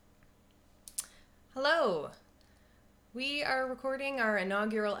Hello! We are recording our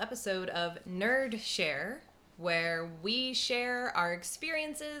inaugural episode of Nerd Share, where we share our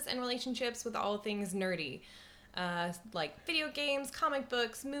experiences and relationships with all things nerdy, like video games, comic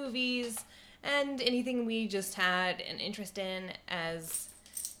books, movies, and anything we just had an interest in as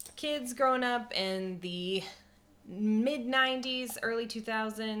kids growing up in the mid 90s, early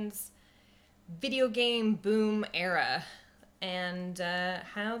 2000s video game boom era, and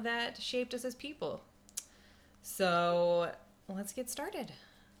how that shaped us as people. So let's get started.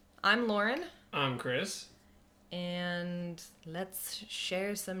 I'm Lauren, I'm Chris. and let's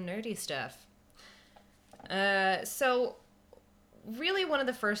share some nerdy stuff. So, really, one of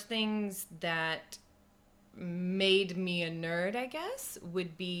the first things that made me a nerd, I guess,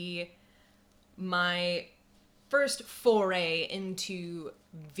 would be my first foray into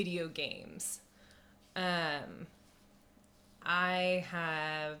video games. Um, I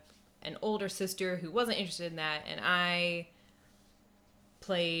have an older sister who wasn't interested in that, and I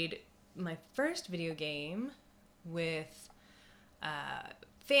played my first video game with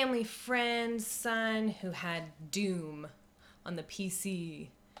family friend's son who had Doom on the PC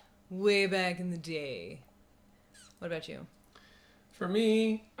way back in the day. What about you? For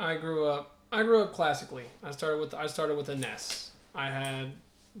me, I grew up classically. I started with a NES. I had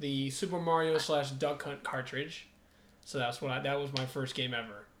the Super Mario / Duck Hunt cartridge. So that was my first game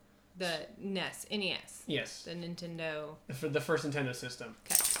ever. The NES. Yes. The Nintendo. For the first Nintendo system.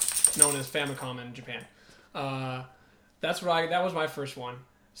 Okay. Known as Famicom in Japan. That was my first one.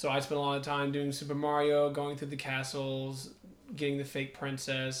 So I spent a lot of time doing Super Mario, going through the castles, getting the fake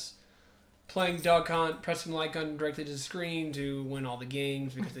princess, playing Duck Hunt, pressing the light gun directly to the screen to win all the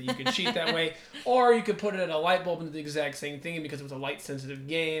games because you could cheat that way. Or you could put it at a light bulb and do the exact same thing because it was a light sensitive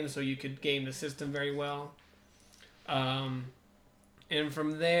game, so you could game the system very well. And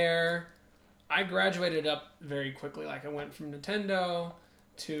from there, I graduated up very quickly. Like I went from Nintendo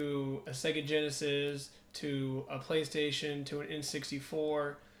to a Sega Genesis to a PlayStation to an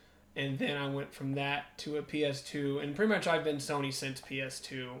N64, and then I went from that to a PS2. And pretty much I've been Sony since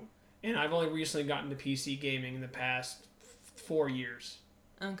PS2, and I've only recently gotten to PC gaming in the past 4 years.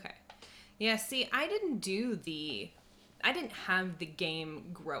 Okay. Yeah, see, I didn't have the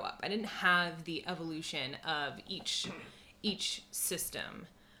game grow up. I didn't have the evolution of each system.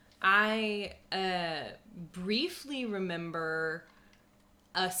 I briefly remember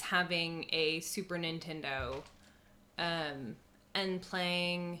us having a Super Nintendo and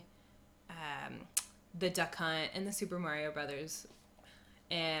playing the Duck Hunt and the Super Mario Brothers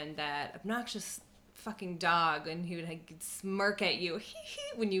and that obnoxious fucking dog, and he would like, smirk at you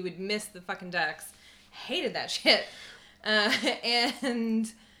when you would miss the fucking ducks. Hated that shit.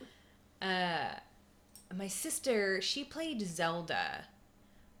 And my sister, she played Zelda,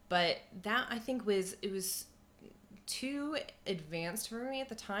 but that I think was too advanced for me at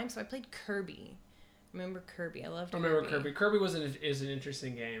the time, so I played Kirby. Remember Kirby? I loved Kirby. I remember Kirby. Kirby is an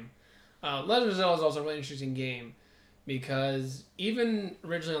interesting game. Legend of Zelda is also a really interesting game because even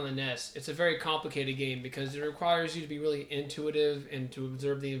originally on the NES, it's a very complicated game because it requires you to be really intuitive and to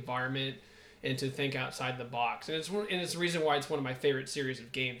observe the environment and to think outside the box. And it's the reason why it's one of my favorite series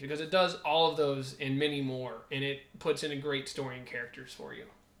of games because it does all of those and many more, and it puts in a great story and characters for you.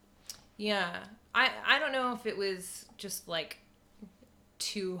 Yeah. I don't know if it was just like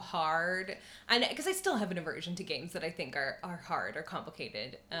too hard, and because I still have an aversion to games that I think are hard or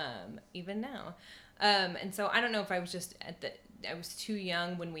complicated even now, and so I don't know if I was just I was too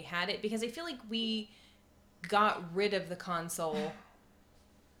young when we had it, because I feel like we got rid of the console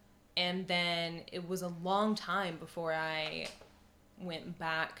and then it was a long time before I went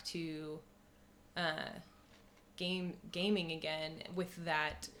back to gaming again with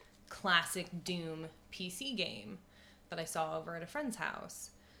that classic Doom PC game that I saw over at a friend's house.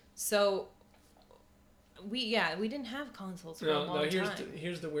 So we didn't have consoles for a long time.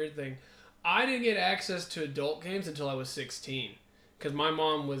 Here's the weird thing. I didn't get access to adult games until I was 16 because my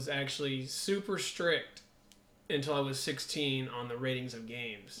mom was actually super strict until I was 16 on the ratings of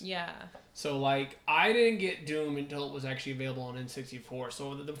games. Yeah. So like I didn't get Doom until it was actually available on N64.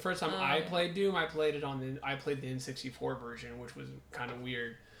 So the first time I played Doom, I played the N64 version, which was kind of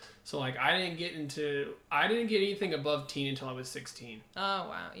weird. So like I didn't get anything above teen until I was 16. Oh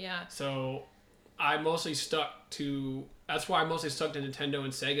wow, yeah. So that's why I mostly stuck to Nintendo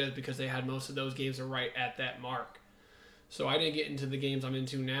and Sega, because they had most of those games are right at that mark. So I didn't get into the games I'm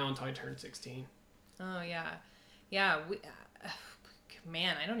into now until I turned 16. Oh yeah. Yeah,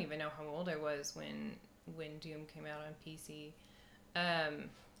 man, I don't even know how old I was when Doom came out on PC.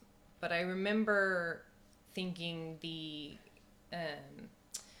 But I remember thinking the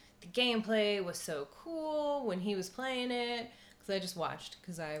gameplay was so cool when he was playing it, because I just watched,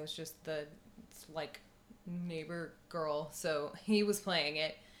 because I was just the like neighbor girl, so he was playing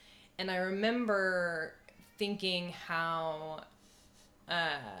it, and I remember thinking how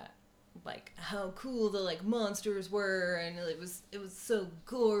like how cool the like monsters were, and it was so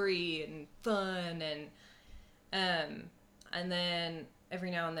gory and fun, and then every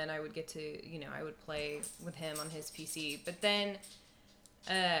now and then I would get to, you know, I would play with him on his PC, but then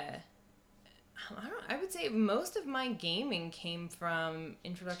I would say most of my gaming came from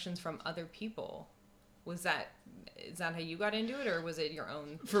introductions from other people. Is that how you got into it, or was it your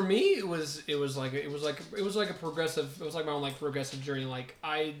own? For me, it was like a progressive. It was like my own like progressive journey. Like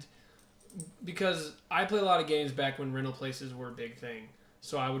because I played a lot of games back when rental places were a big thing.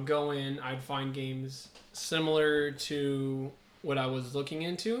 So I would go in, I'd find games similar to what I was looking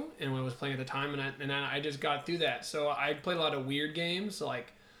into and what I was playing at the time, and I just got through that. So I played a lot of weird games. So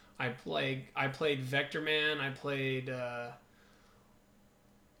like I played Vector Man. I played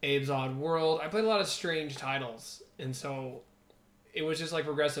Abe's Odd World. I played a lot of strange titles, and so it was just like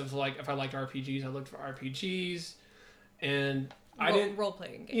progressive. So like if I liked RPGs, I looked for RPGs, and I didn't role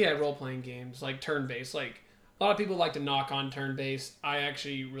playing games. Yeah, role playing games like turn based. Like a lot of people like to knock on turn based. I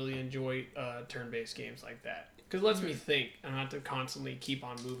actually really enjoy turn based games like that because it lets me think and not to constantly keep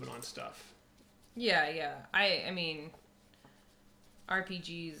on moving on stuff. Yeah. I mean,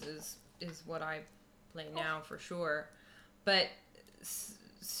 RPGs is what I play now for sure, but.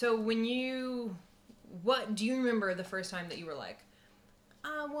 So what do you remember the first time that you were like,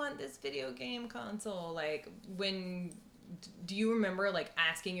 I want this video game console? Like, do you remember like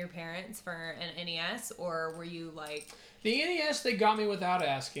asking your parents for an NES, or were you like... The NES, they got me without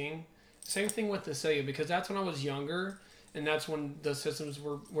asking. Same thing with the Sega, because that's when I was younger, and that's when the systems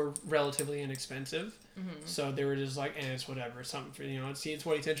were relatively inexpensive. Mm-hmm. So they were just like, it's whatever, something for, you know, it's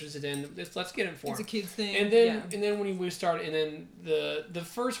what he's interested in. Let's get him for him. It's a kid's thing. And then when we started, and then the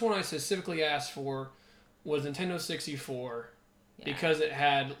first one I specifically asked for was Nintendo 64, because it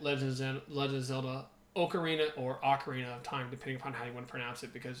had Legend of Zelda Ocarina or Ocarina of Time, depending upon how you want to pronounce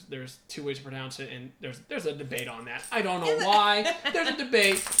it, because there's two ways to pronounce it, and there's a debate on that. I don't know why. There's a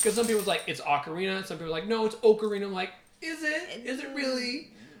debate, because some people's like, it's Ocarina, some people are like, no, it's Ocarina. I'm like, is it? Is it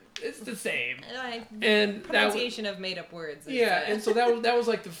really? It's the same. And pronunciation of made up words. And so that was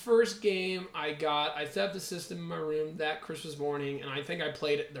like the first game I got. I set up the system in my room that Christmas morning, and I think I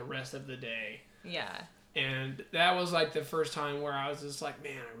played it the rest of the day. Yeah. And that was like the first time where I was just like,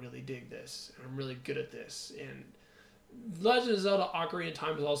 man, I really dig this, and I'm really good at this. And Legend of Zelda Ocarina of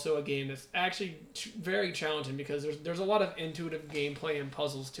Time is also a game that's actually very challenging, because there's a lot of intuitive gameplay and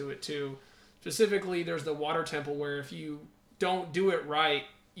puzzles to it too. Specifically, there's the water temple where if you don't do it right,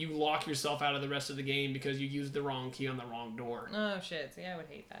 you lock yourself out of the rest of the game because you used the wrong key on the wrong door. Oh shit! See, I would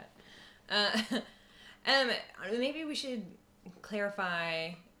hate that. Maybe we should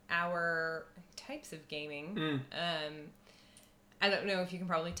clarify our types of gaming. I don't know if you can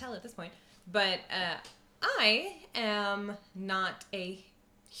probably tell at this point, but I am not a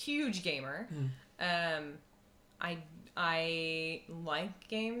huge gamer. I like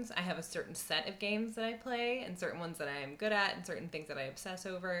games. I have a certain set of games that I play, and certain ones that I am good at, and certain things that I obsess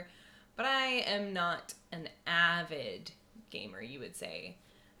over. But I am not an avid gamer, you would say.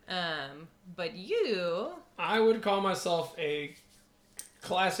 But you... I would call myself a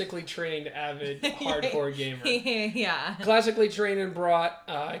classically trained, avid, hardcore gamer. Yeah. Classically trained and brought.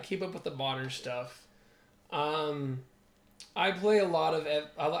 I keep up with the modern stuff. I play a lot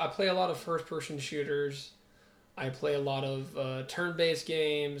of first-person shooters. I play a lot of turn-based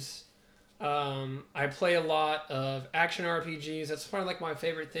games. I play a lot of action RPGs. That's probably like my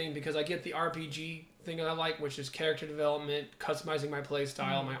favorite thing, because I get the RPG thing that I like, which is character development, customizing my play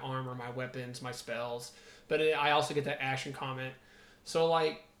style, my armor, my weapons, my spells. But I also get that action comment. So,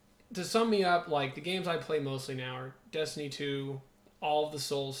 like, to sum me up, like, the games I play mostly now are Destiny 2, all of the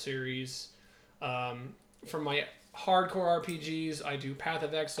Souls series. From my hardcore RPGs, I do Path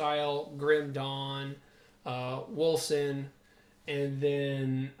of Exile, Grim Dawn, Wolcen, and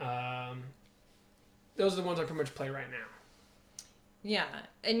then those are the ones I pretty much play right now. Yeah,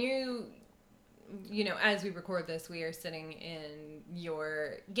 and you know, as we record this, we are sitting in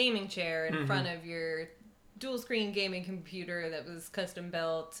your gaming chair in front of your dual screen gaming computer that was custom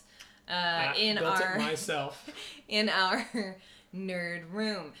built in our nerd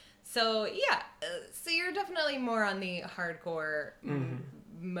room. So yeah, so you're definitely more on the hardcore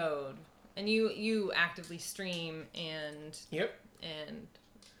mode. And you actively stream and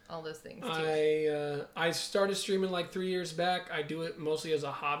all those things too. I started streaming like 3 years back. I do it mostly as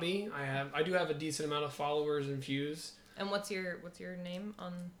a hobby. I do have a decent amount of followers and views. And what's your name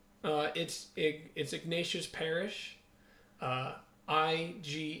on? It's Ignatius Parrish.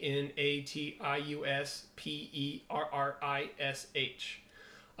 IGNATIUSPERRISH.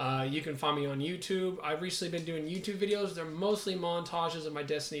 You can find me on YouTube. I've recently been doing YouTube videos. They're mostly montages of my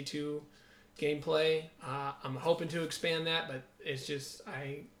Destiny 2 gameplay. I'm hoping to expand that, but it's just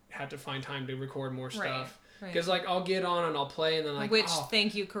I have to find time to record more stuff. Because like I'll get on and I'll play and then like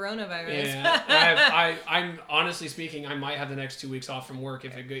thank you coronavirus. Yeah, I'm honestly speaking, I might have the next 2 weeks off from work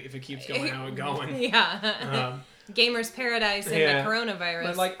if it keeps going how it's going. Yeah, Gamer's Paradise and the coronavirus.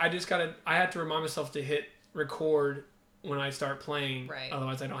 But like I have to remind myself to hit record when I start playing. Right.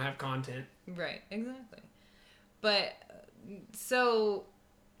 Otherwise, I don't have content. Right. Exactly. But so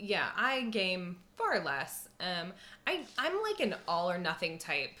yeah, I game far less. I'm like an all or nothing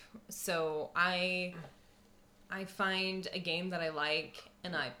type. So I find a game that I like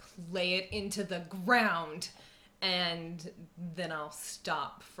and I play it into the ground and then I'll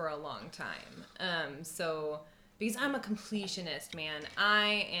stop for a long time. So because I'm a completionist, man.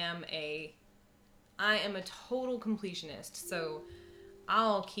 I am a total completionist. So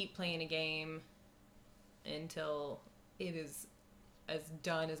I'll keep playing a game until it is as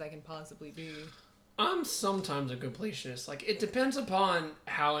done as I can possibly be. I'm sometimes a completionist. Like, it depends upon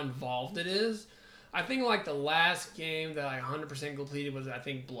how involved it is. I think, like, the last game that I 100% completed was, I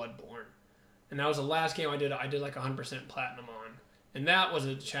think, Bloodborne. And that was the last game I did like 100% platinum on. And that was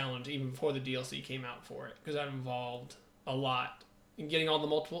a challenge even before the DLC came out for it. Because that involved a lot. And getting all the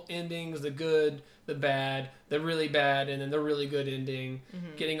multiple endings, the good, the bad, the really bad, and then the really good ending.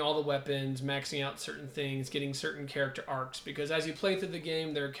 Mm-hmm. Getting all the weapons, maxing out certain things, getting certain character arcs. Because as you play through the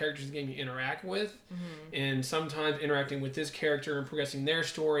game, there are characters in the game you interact with. Mm-hmm. And sometimes interacting with this character and progressing their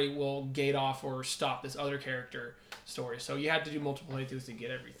story will gate off or stop this other character story. So you have to do multiple playthroughs to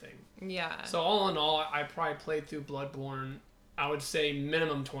get everything. Yeah. So all in all, I probably played through Bloodborne, I would say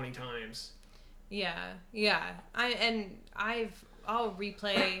minimum 20 times. Yeah. I'll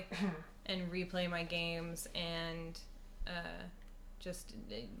replay and replay my games and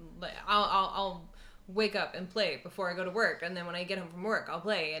I'll wake up and play before I go to work, and then when I get home from work I'll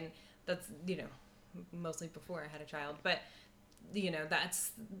play, and that's mostly before I had a child, but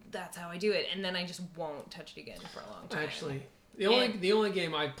that's how I do it, and then I just won't touch it again for a long time. Actually, the only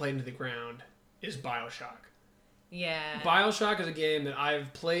game I've played into the ground is BioShock. Yeah. BioShock is a game that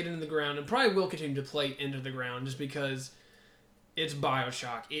I've played into the ground and probably will continue to play into the ground just because it's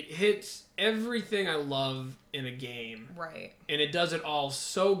BioShock. It hits everything I love in a game. Right. And it does it all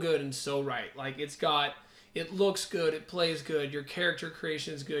so good and so right. Like, it looks good, it plays good, your character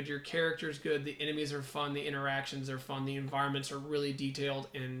creation is good, your character's good, the enemies are fun, the interactions are fun, the environments are really detailed,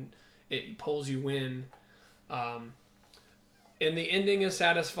 and it pulls you in. And the ending is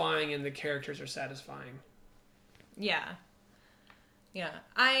satisfying, and the characters are satisfying. Yeah.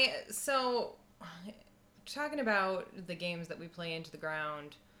 So, talking about the games that we play into the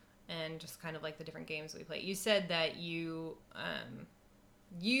ground and just kind of like the different games that we play, you said that you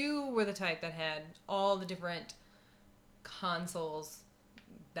were the type that had all the different consoles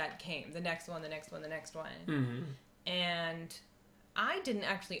that came. The next one. Mm-hmm. And I didn't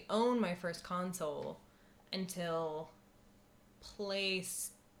actually own my first console until PlayStation.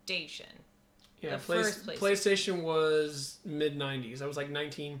 Yeah, PlayStation was mid-90s. I was like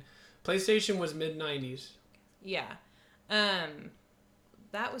 19. PlayStation was mid-90s. Yeah.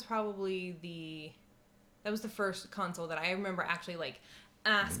 That was probably the first console that I remember actually like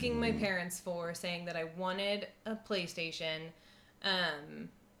asking my parents for, saying that I wanted a PlayStation. And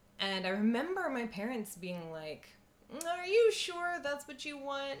I remember my parents being like, "Are you sure that's what you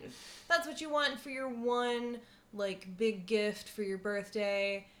want? That's what you want for your one like big gift for your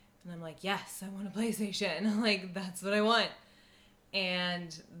birthday?" And I'm like, "Yes, I want a PlayStation. Like, that's what I want."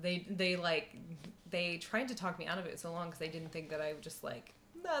 And they tried to talk me out of it so long because they didn't think that I would just like,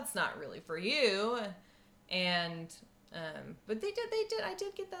 "That's not really for you." And but they did. I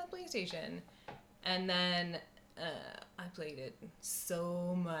did get that PlayStation, and then I played it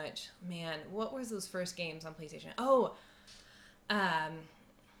so much. Man, what was those first games on PlayStation? Oh,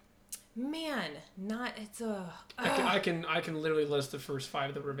 man, not it's a. I can literally list the first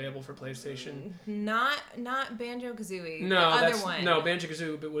 5 that were available for PlayStation. Not Banjo-Kazooie. No, the other one. No,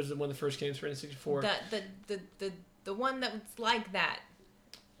 Banjo-Kazooie was one of the first games for N64. The one that was like that.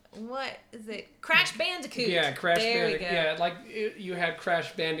 What is it? Crash Bandicoot. Yeah, Crash Bandicoot. There Yeah, you had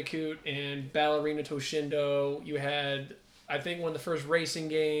Crash Bandicoot and Ballerina Toshindo. You had, I think, one of the first racing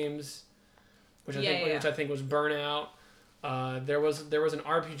games, which I think was Burnout. There was an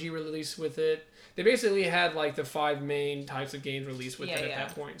RPG release with it. They basically had like the 5 main types of games released with it at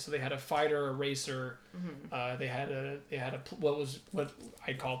that point. So they had a fighter, a racer. They had what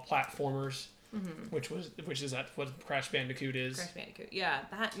I'd call platformers, which is what Crash Bandicoot is. Crash Bandicoot, yeah,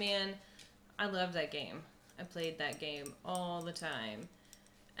 that man, I loved that game. I played that game all the time,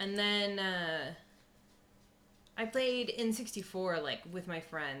 and then I played N64 like with my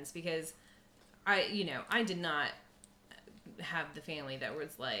friends because I did not have the family that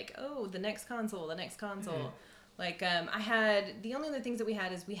was like, oh, the next console. Like, I had, the only other things that we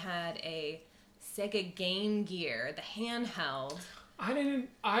had is we had a Sega Game Gear, the handheld. I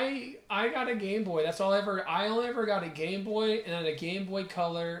got a Game Boy. I only ever got a Game Boy, and then a Game Boy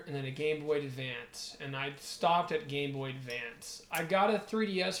Color, and then a Game Boy Advance. And I stopped at Game Boy Advance. I got a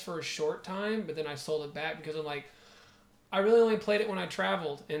 3DS for a short time, but then I sold it back because I'm like, I really only played it when I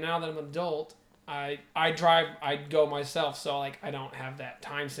traveled. And now that I'm an adult, I go myself, so like I don't have that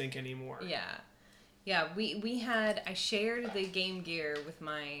time sink anymore. Yeah. I shared the Game Gear with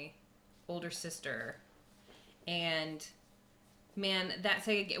my older sister, and man, that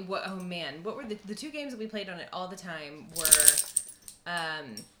Sega. What were the 2 games that we played on it all the time were,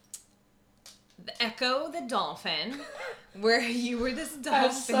 the Echo the Dolphin, where you were this dolphin.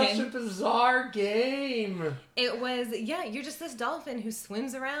 That's such a bizarre game. It was, you're just this dolphin who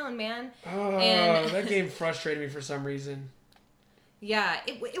swims around, man. Oh, and that game frustrated me for some reason. Yeah,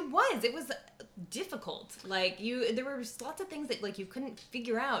 it was difficult. Like, there were lots of things that like you couldn't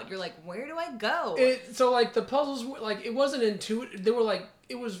figure out. You're like, where do I go? So like the puzzles, like it wasn't intuitive. They were like,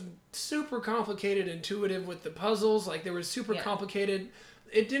 it was super complicated, intuitive with the puzzles. Like they were super complicated.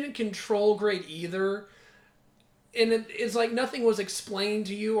 It didn't control great either. And it's like nothing was explained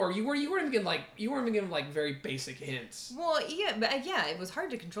to you, or you weren't even given like very basic hints. Well, it was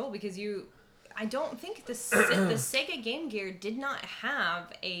hard to control because I don't think the Sega Game Gear did not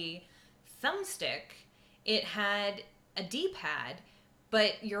have a thumbstick. It had a D-pad,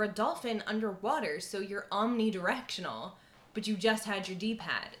 but you're a dolphin underwater, so you're omnidirectional. But you just had your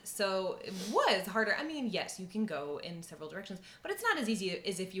D-pad, so it was harder. I mean, yes, you can go in several directions, but it's not as easy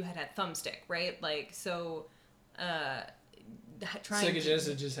as if you had thumbstick, right? Like, so, Sega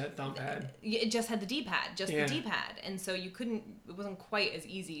Genesis just had thumbpad. It just had the D-pad, the D-pad, and so it wasn't quite as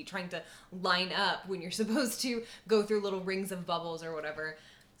easy trying to line up when you're supposed to go through little rings of bubbles or whatever.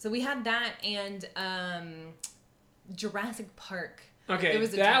 So we had that and Jurassic Park. Okay,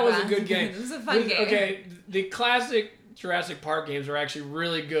 that was a good game. It was a fun game. Okay, the classic Jurassic Park games are actually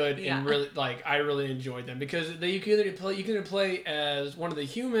really good and really like I really enjoyed them because you can either play as one of the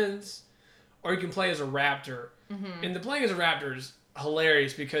humans or you can play as a raptor. Mm-hmm. And the playing as a raptor is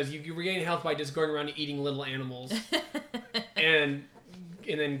hilarious because you regain health by just going around and eating little animals and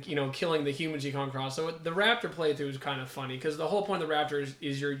then killing the humans you come across. So the raptor playthrough is kind of funny because the whole point of the raptor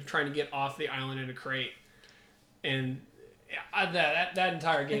is you're trying to get off the island in a crate, and that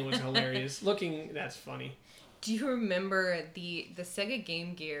entire game was hilarious. That's funny. Do you remember the Sega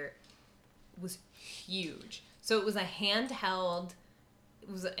Game Gear was huge? So it was a handheld. It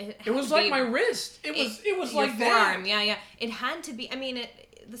was like my wrist. It was like that. Forearm. Yeah. It had to be. I mean,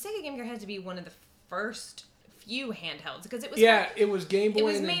 the Sega Game Gear had to be one of the first few handhelds because it was. Yeah, it was Game Boy. It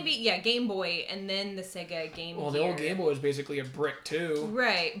was Game Boy, and then the Sega Game Gear. Well, the old Game Boy was basically a brick too.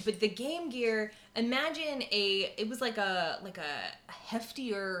 Right, but the Game Gear. Imagine it was like a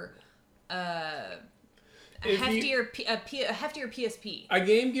heftier. A heftier PSP. A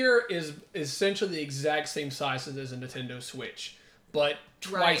Game Gear is essentially the exact same size as a Nintendo Switch, but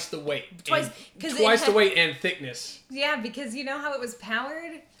twice the weight. Twice the weight and thickness. Yeah, because you know how it was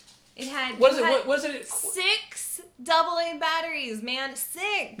powered? It had... Was it 6 AA batteries, man.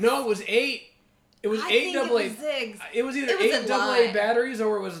 6! No, it was 8. It was 8 AA. It was either 8 AA batteries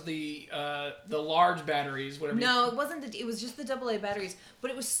or it was the large batteries, whatever. No, it wasn't. It was just the AA batteries,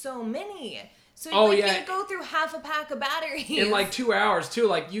 but it was so many. So you go through half a pack of batteries in like 2 hours too.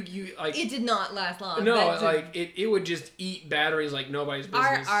 Like you like it did not last long. No, it would just eat batteries like nobody's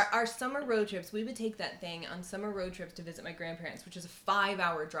business. Our summer road trips, we would take that thing on summer road trips to visit my grandparents, which is a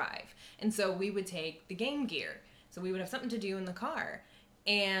 5-hour drive, and so we would take the Game Gear. So we would have something to do in the car,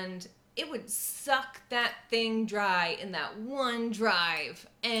 and it would suck that thing dry in that one drive,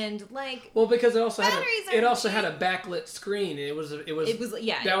 and like because it also had a backlit screen. It was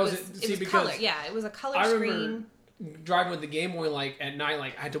color. Yeah, it was a color screen. I remember driving with the Game Boy like at night.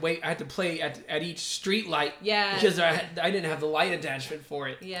 Like I had to play at each street light. Yeah, because I didn't have the light attachment for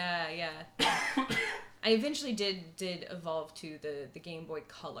it. Yeah. I eventually did evolve to the Game Boy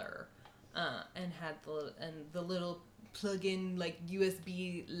Color, and had the little plug-in like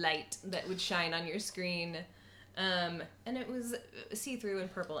USB light that would shine on your screen. And it was see-through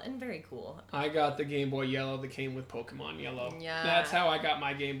and purple and very cool. I got the Game Boy Yellow that came with Pokemon Yellow. Yeah. That's how I got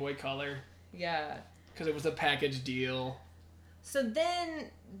my Game Boy Color. Yeah. Because it was a package deal. So then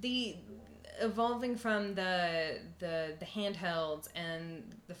the evolving from the handhelds and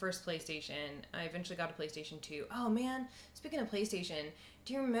the first PlayStation, I eventually got a PlayStation 2. Oh man, speaking of PlayStation,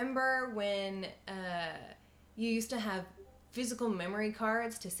 do you remember when you used to have physical memory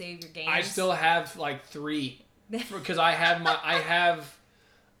cards to save your games? I still have like 3 because I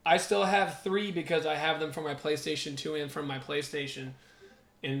still have 3 because I have them from my PlayStation 2 and from my PlayStation,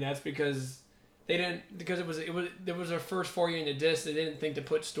 and that's because it was their first foray into discs. They didn't think to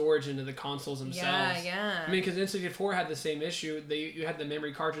put storage into the consoles themselves. Yeah. I mean, because N64 had the same issue. You had the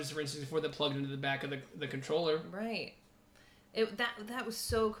memory cartridges for N64 that plugged into the back of the controller. Right. That was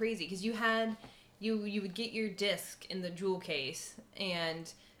so crazy because you would get your disc in the jewel case,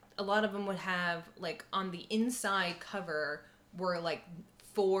 and a lot of them would have like on the inside cover were like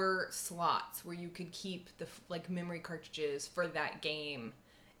 4 slots where you could keep the like memory cartridges for that game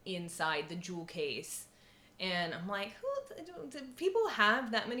inside the jewel case. And I'm like, do people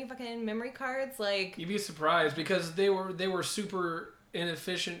have that many fucking memory cards? Like, you'd be surprised because they were super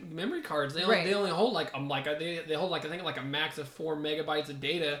inefficient memory cards. They only hold they hold like I think like a max of 4 megabytes of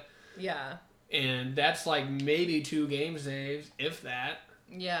data. Yeah. And that's like maybe 2 game saves, if that.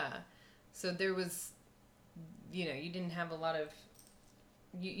 Yeah. So there was, you didn't have a lot of.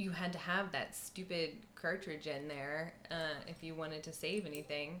 You had to have that stupid cartridge in there if you wanted to save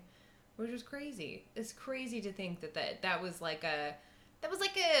anything, which was crazy. It's crazy to think that was like a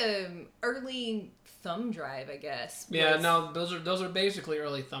early thumb drive, I guess. Yeah, no, those are basically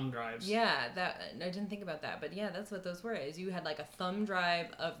early thumb drives. Yeah, that I didn't think about that, but yeah, that's what those were. Is you had like a thumb drive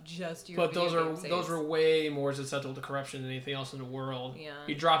of just your. But those are way more susceptible to corruption than anything else in the world. Yeah.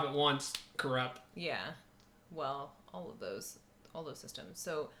 You drop it once, corrupt. Yeah, well, all those systems.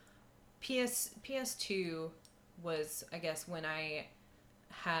 So, PS2 was, I guess, when I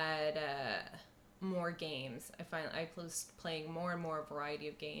had more games. I was playing more and more variety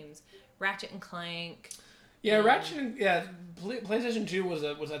of games. Ratchet and Clank. Yeah, PlayStation 2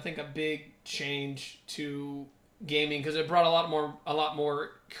 was I think a big change to gaming because it brought a lot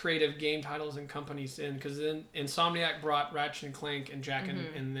more creative game titles and companies in. Because then Insomniac brought Ratchet and Clank and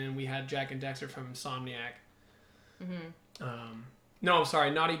and then we had Jak and Daxter from Insomniac. Mm-hmm. No, I'm sorry.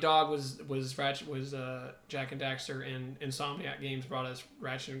 Naughty Dog was Jak and Daxter, and Insomniac Games brought us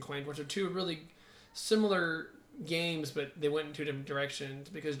Ratchet and Clank, which are 2 really similar games, but they went in 2 different directions.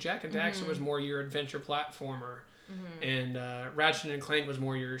 Because Jak and Daxter was more your adventure platformer, and Ratchet and Clank was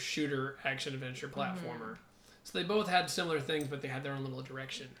more your shooter action adventure platformer. So they both had similar things, but they had their own little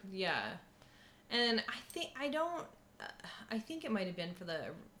direction. Yeah, and I think it might have been for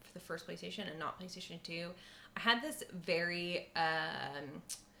the first PlayStation and not PlayStation 2. I had this very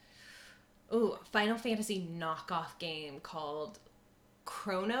Final Fantasy knockoff game called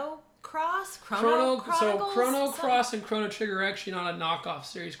Chrono Cross. Chrono Cross and Chrono Trigger are actually not a knockoff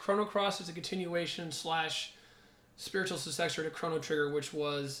series. Chrono Cross is a continuation / spiritual successor to Chrono Trigger, which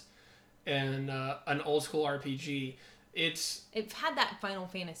was an old school RPG. It had that Final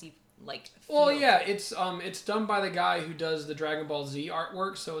Fantasy like feel. Well, yeah, it's done by the guy who does the Dragon Ball Z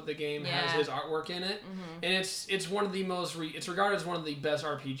artwork, so the game has his artwork in it, and it's one of the it's regarded as one of the best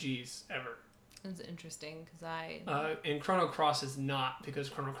RPGs ever. That's interesting because and Chrono Cross is not, because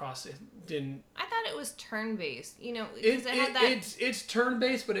Chrono Cross didn't. I thought it was turn based, it's turn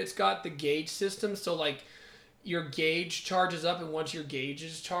based, but it's got the gauge system, so like your gauge charges up, and once your gauge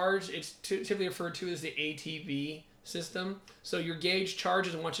is charged, it's typically referred to as the ATB system. So your gauge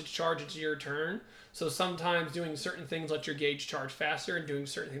charges, and once it's charged, it's your turn. So sometimes doing certain things let your gauge charge faster, and doing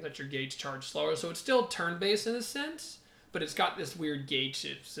certain things let your gauge charge slower. So it's still turn-based in a sense, but it's got this weird gauge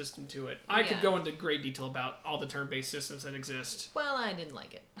system to it. I could go into great detail about all the turn-based systems that exist. Well, I didn't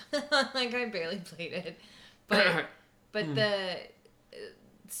like it. Like, I barely played it. But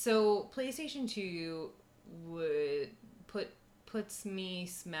so PlayStation 2 puts me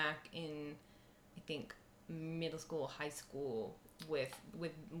smack in, I think, middle school, high school with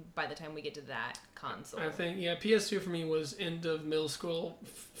by the time we get to that console. I think PS2 for me was end of middle school,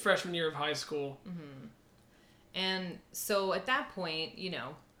 freshman year of high school. Mm-hmm. And so at that point,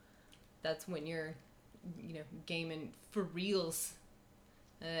 that's when you're gaming for reals.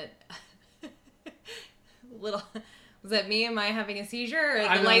 Little, was that me? Am I having a seizure,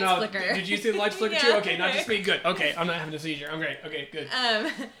 or the lights flicker? Did you see the lights flicker too? Okay, not just me. Good. Okay, I'm not having a seizure. I'm great. Okay, good.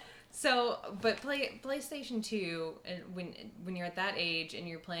 So, but PlayStation 2, when you're at that age and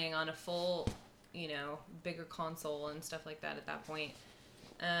you're playing on a full, bigger console and stuff like that at that point,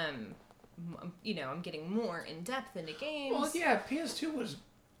 I'm getting more in depth into games. Well, yeah, PS2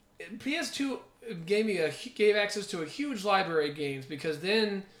 gave access to a huge library of games, because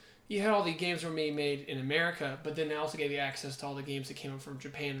then you had all the games that were made in America, but then they also gave you access to all the games that came from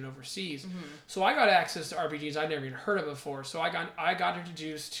Japan and overseas. Mm-hmm. So I got access to RPGs I'd never even heard of before. So I got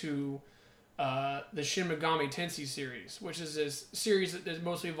introduced to the Shin Megami Tensei series, which is this series that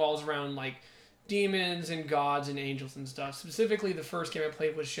mostly revolves around like demons and gods and angels and stuff. Specifically, the first game I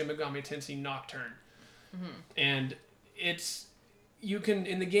played was Shin Megami Tensei Nocturne, and it's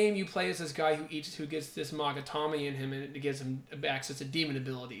in the game you play as this guy who gets this Magatami in him, and it gives him access to demon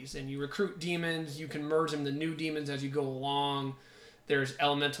abilities, and you recruit demons. You can merge them to new demons as you go along. There's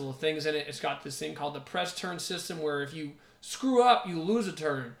elemental things in it. It's got this thing called the press turn system, where if you screw up, you lose a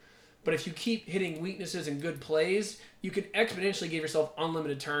turn. But if you keep hitting weaknesses and good plays, you can exponentially give yourself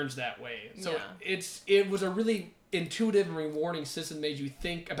unlimited turns that way. So it was a really intuitive and rewarding system that made you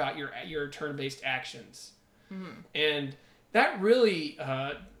think about your turn-based actions. And that really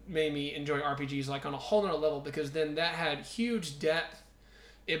made me enjoy RPGs like on a whole nother level, because then that had huge depth.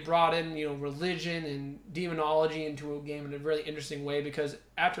 It brought in religion and demonology into a game in a really interesting way, because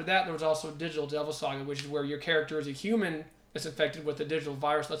after that there was also Digital Devil Saga, which is where your character is a human that's infected with a digital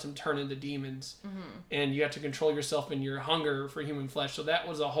virus, lets him turn into demons, and you have to control yourself and your hunger for human flesh. So that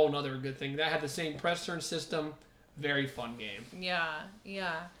was a whole nother good thing. That had the same press turn system. Very fun game. Yeah.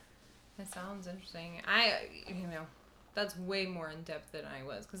 That sounds interesting. That's way more in depth than I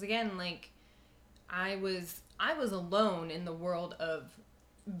was. Because again, like, I was alone in the world of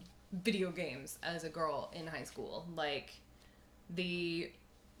video games as a girl in high school. Like, there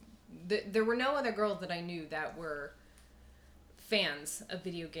were no other girls that I knew that were fans of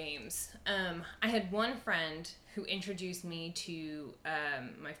video games. I had one friend who introduced me to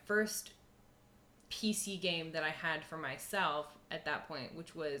my first PC game that I had for myself at that point,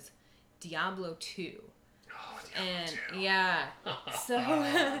 which was Diablo 2. Oh, Diablo and 2. Yeah, so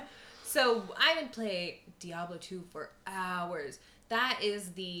I would play Diablo 2 for hours. That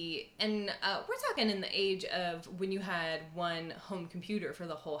is we're talking in the age of when you had one home computer for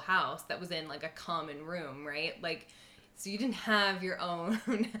the whole house that was in like a common room, right? Like, so you didn't have your own,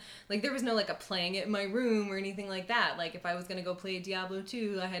 like there was no like a playing it in my room or anything like that. Like if I was going to go play Diablo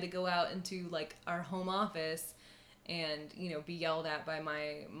 2, I had to go out into like our home office and, be yelled at by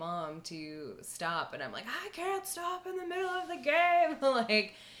my mom to stop. And I'm like, I can't stop in the middle of the game.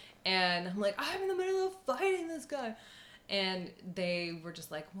 And I'm like, I'm in the middle of fighting this guy. And they were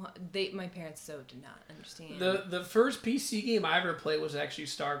just like, what? My parents so did not understand. The first PC game I ever played was actually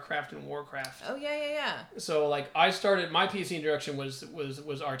StarCraft and Warcraft. Oh yeah. So like I started, my PC introduction was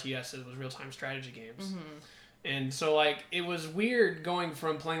RTS. It was real time strategy games. And so like it was weird going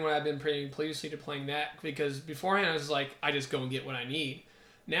from playing what I've been playing previously to playing that, because beforehand I was like, I just go and get what I need.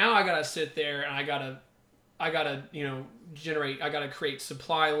 Now I gotta sit there and I gotta generate, I gotta create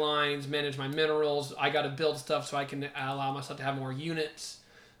supply lines, manage my minerals, I gotta build stuff so I can allow myself to have more units.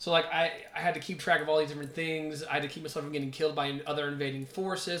 So like I had to keep track of all these different things. I had to keep myself from getting killed by other invading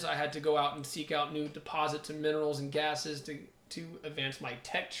forces. I had to go out and seek out new deposits of minerals and gases to advance my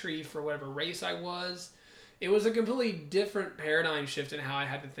tech tree for whatever race I was. It was a completely different paradigm shift in how I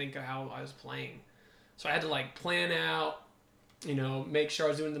had to think of how I was playing. So I had to like plan out, make sure I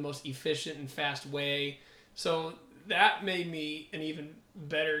was doing the most efficient and fast way. So that made me an even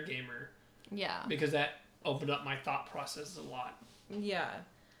better gamer. Yeah. Because that opened up my thought process a lot. Yeah.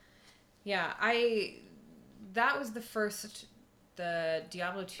 That was the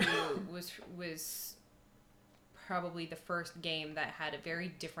Diablo 2 was probably the first game that had a very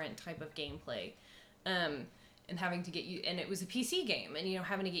different type of gameplay. And having to and it was a PC game, and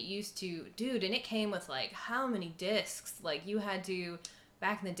having to get used to, dude, and it came with like how many discs? Like you had to,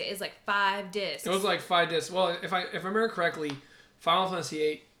 back in the day, it's like 5 discs. It was like 5 discs. Well, if I remember correctly, Final Fantasy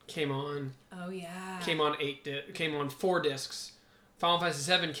VIII came on. Oh yeah. Came on 4 discs. Final Fantasy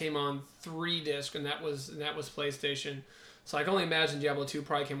 7 came on 3 discs, and that was PlayStation. So I can only imagine Diablo 2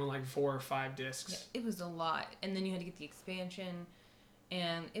 probably came on like 4 or 5 discs. Yeah, it was a lot, and then you had to get the expansion,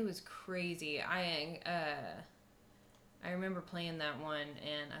 and it was crazy. I remember playing that one,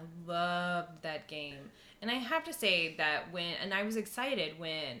 and I loved that game. And I have to say that I was excited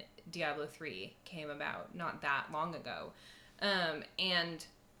when Diablo 3 came about not that long ago, and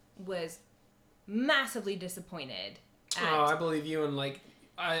was massively disappointed. I believe you. And like,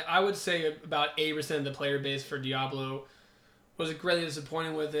 I would say about 80% of the player base for Diablo was greatly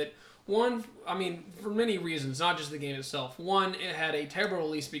disappointed with it. One, I mean, for many reasons, not just the game itself. One, it had a terrible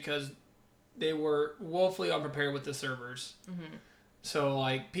release because they were woefully unprepared with the servers. So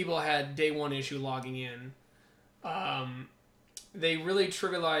like people had day one issue logging in. they really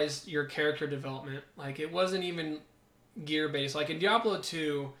trivialized your character development. Like, it wasn't even gear based. Like in Diablo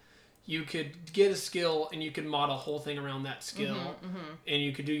 2, you could get a skill and you could mod a whole thing around that skill, and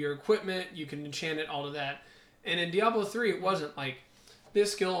you could do your equipment, you can enchant it, all of that. And in Diablo 3, it wasn't like,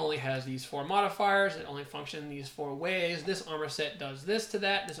 this skill only has these 4 modifiers, it only functions in these 4 ways, this armor set does this to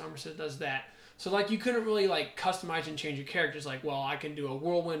that, this armor set does that. So, like, you couldn't really, like, customize and change your characters. Like, well, I can do a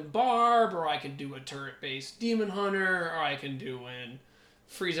whirlwind barb, or I can do a turret-based demon hunter, or I can do and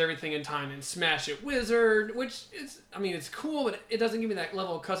freeze everything in time and smash it wizard, which is, I mean, it's cool, but it doesn't give me that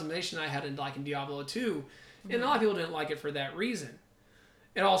level of customization I had in, like, in Diablo 2. And a lot of people didn't like it for that reason.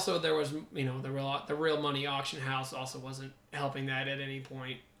 And also, there was, you know, the real money auction house also wasn't helping that at any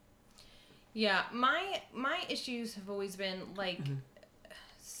point. Yeah, my issues have always been, like,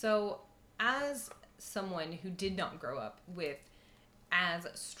 so... As someone who did not grow up with as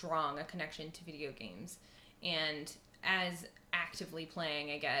strong a connection to video games and as actively playing,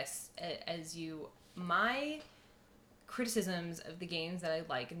 I guess, as you, my criticisms of the games that I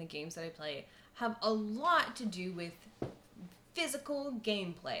like and the games that I play have a lot to do with physical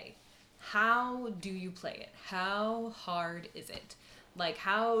gameplay. How do you play it? How hard is it? Like,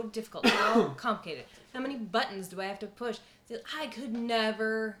 how difficult? How complicated? How many buttons do I have to push? See, I could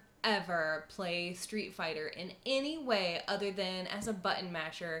never... ever play Street Fighter in any way other than as a button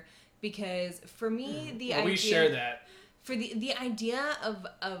masher, because for me the idea, we share that, for the idea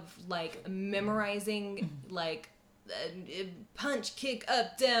of like memorizing like punch, kick,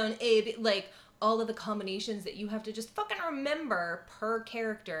 up, down, A, like all of the combinations that you have to just fucking remember per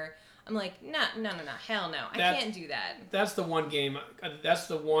character, I'm like, no, hell no, I can't do that. That's the one game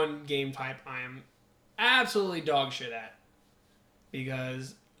type I am absolutely dog shit at,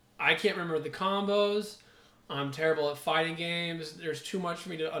 because I can't remember the combos. I'm terrible at fighting games. There's too much for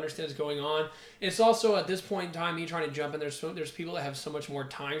me to understand what's going on. It's also, at this point in time, me trying to jump in, there's people that have so much more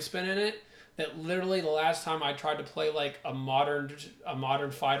time spent in it that literally the last time I tried to play like a modern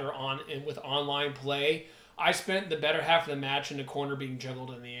fighter with online play, I spent the better half of the match in the corner being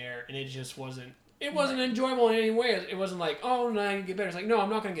juggled in the air, and it just wasn't enjoyable in any way. It wasn't like, oh, no, I can get better. It's like, no, I'm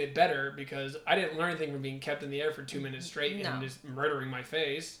not going to get better because I didn't learn anything from being kept in the air for 2 minutes straight and just murdering my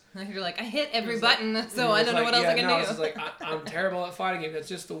face. You're like, I hit every button, so I don't know what else I can do. It's like, I'm terrible at fighting games. That's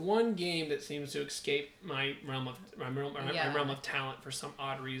just the one game that seems to escape my realm of talent for some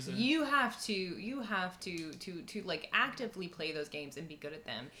odd reason. You have to like actively play those games and be good at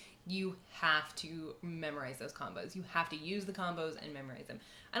them. You have to memorize those combos. You have to use the combos and memorize them.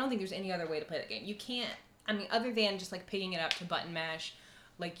 I don't think there's any other way to play that game. You can't, I mean, other than just like picking it up to button mash,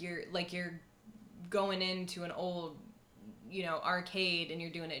 like you're going into an old, you know, arcade and you're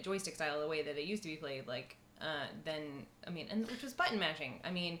doing it joystick style the way that it used to be played, like, then, I mean, and which was button mashing. I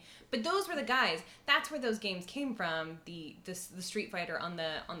mean, but those were the guys. That's where those games came from. The Street Fighter on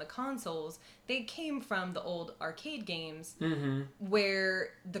the consoles, they came from the old arcade games, where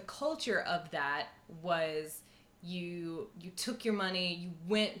the culture of that was you took your money, you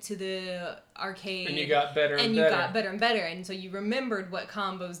went to the arcade, and you got better and better. You got better and better, and so you remembered what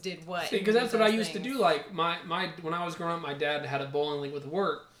combos did what. Because that's what I used to do. Like when I was growing up, my dad had a bowling league with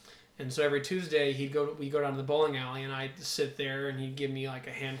work. And so every Tuesday, we'd go down to the bowling alley, and I'd sit there, and he'd give me like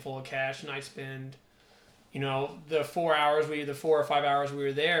a handful of cash, and I'd spend, you know, the 4 or 5 hours we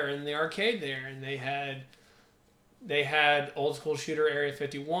were there in the arcade there, and they had old school shooter Area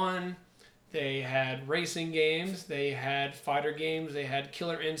 51, they had racing games, they had fighter games, they had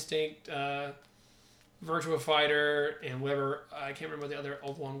Killer Instinct, Virtua Fighter, and whatever, I can't remember what the other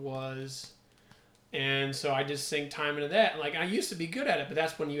old one was. And so I just sink time into that. Like, I used to be good at it, but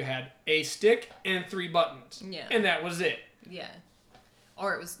that's when you had a stick and 3 buttons. Yeah. And that was it. Yeah.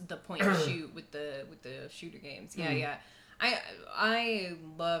 Or it was the point and shoot with the shooter games. Yeah, yeah. I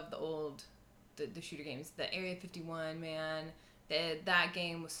love the old the shooter games. The Area 51, man. That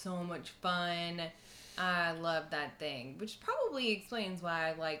game was so much fun. I love that thing, which probably explains why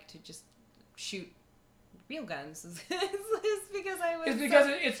I like to just shoot real guns. It's because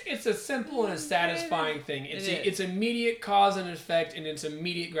it's a simple and a satisfying thing. It's immediate cause and effect, and it's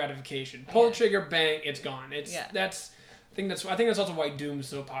immediate gratification. Pull the trigger, bang, it's gone. I think that's also why Doom's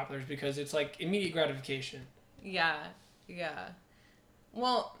so popular, is because it's like immediate gratification. Yeah.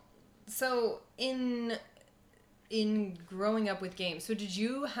 Well, so in growing up with games, so did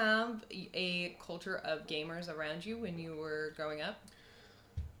you have a culture of gamers around you when you were growing up?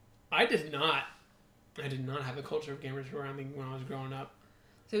 I did not have a culture of gamers around me when I was growing up.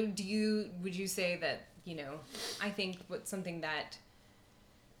 So would you say that, you know, I think something that's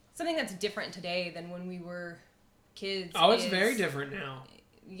different today than when we were kids. Oh, it's very different now.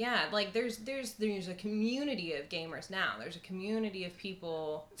 yeah, like there's a community of gamers now. There's a community of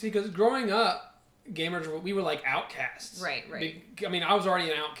people. See, because growing up, we were like outcasts. Right. I mean, I was already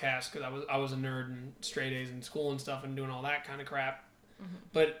an outcast because I was a nerd and straight A's in school and stuff and doing all that kind of crap. Mm-hmm.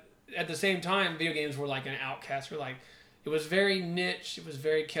 But at the same time, video games were like an outcast. It was very niche. It was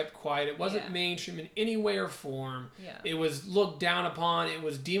very kept quiet. It wasn't mainstream in any way or form. Yeah. It was looked down upon. It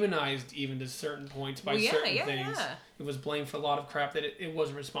was demonized even to certain points by certain things. Yeah. It was blamed for a lot of crap that it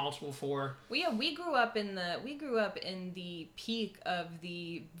wasn't responsible for. Well, yeah, we grew up in the peak of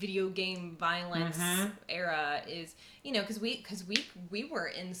the video game violence era. Is because we were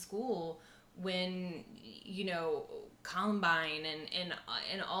in school when Columbine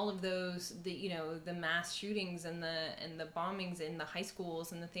and all of those, the mass shootings and the bombings in the high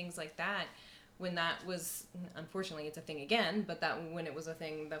schools and the things like that, when that was, unfortunately it's a thing again, but when it was a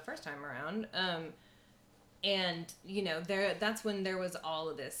thing the first time around, and that's when there was all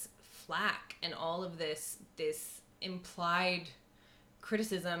of this flack and all of this implied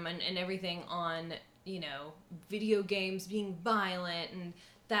criticism and everything on video games being violent, and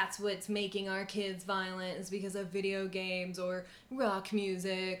that's what's making our kids violent is because of video games or rock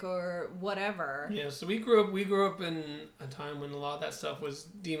music or whatever. Yeah, so we grew up in a time when a lot of that stuff was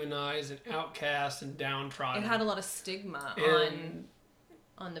demonized and outcast and downtrodden. It had a lot of stigma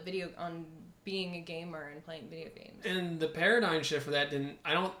on being a gamer and playing video games. And the paradigm shift for that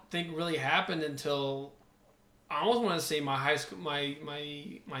I don't think really happened until I almost want to say my high school, my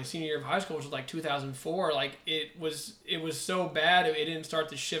senior year of high school, which was like 2004. Like it was so bad it didn't start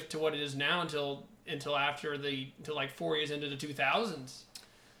to shift to what it is now until like 4 years into the 2000s.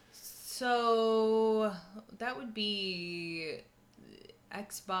 So that would be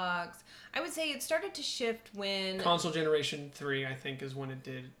Xbox. I would say it started to shift when console generation 3, I think, is when it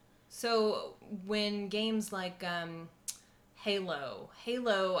did. So when games like Halo,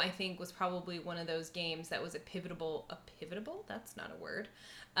 I think, was probably one of those games that was a pivotal, that's not a word,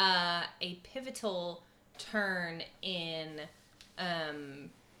 a pivotal turn in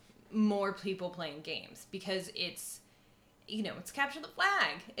more people playing games, because it's capture the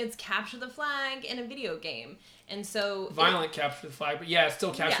flag. It's capture the flag in a video game. And so violent capture the flag, but yeah, it's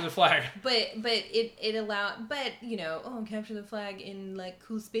still capture the flag. But it allowed, capture the flag in like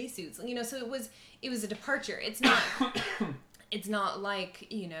cool spacesuits. So it was a departure. It's not it's not like,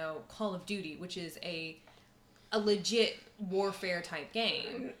 Call of Duty, which is a legit warfare type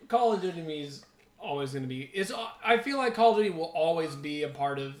game. Call of Duty to me is always going to be... I feel like Call of Duty will always be a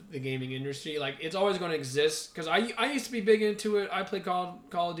part of the gaming industry. Like, it's always going to exist. Because I used to be big into it. I played Call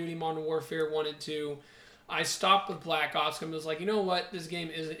of Duty Modern Warfare 1 and 2. I stopped with Black Ops because I was like, you know what? This game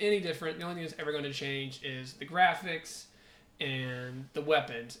isn't any different. The only thing that's ever going to change is the graphics and the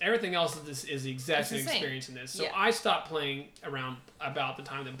weapons. Everything else is the exact same experience in this. So I stopped playing around about the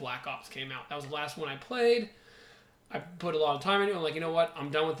time that Black Ops came out. That was the last one I played. I put a lot of time into it. I'm like, you know what? I'm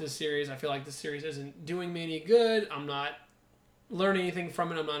done with this series. I feel like this series isn't doing me any good. I'm not learning anything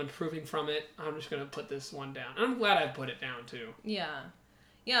from it. I'm not improving from it. I'm just going to put this one down. And I'm glad I put it down, too. Yeah.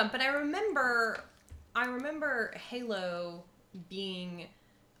 Yeah, but I remember Halo being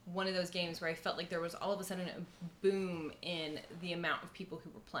one of those games where I felt like there was all of a sudden a boom in the amount of people who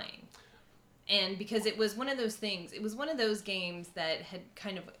were playing. And because it was one of those things, it was one of those games that had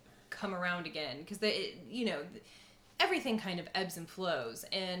kind of come around again, because everything kind of ebbs and flows.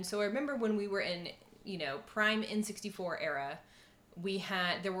 And so I remember when we were in, prime N64 era,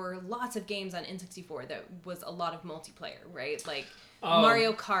 there were lots of games on N64 that was a lot of multiplayer, right? Like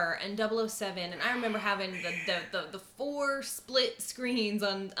Mario Kart and 007, and I remember having the 4 split screens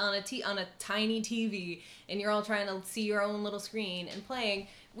on a tiny TV, and you're all trying to see your own little screen and playing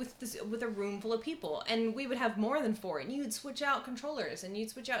with a room full of people, and we would have more than 4, and you'd switch out controllers, and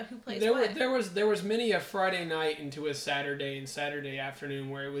you'd switch out who plays what. There was many a Friday night into a Saturday and Saturday afternoon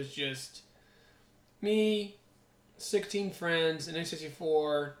where it was just me, 16 friends, an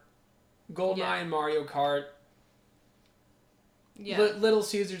N64, GoldenEye and Mario Kart. Yeah. Little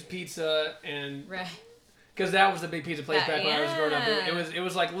Caesars Pizza, and because that was the big pizza place back when I was growing up. It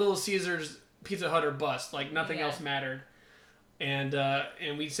was like Little Caesars, Pizza Hut or bust. Like nothing else mattered. And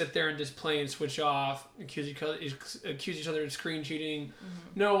we'd sit there and just play and switch off, accuse each other of screen cheating,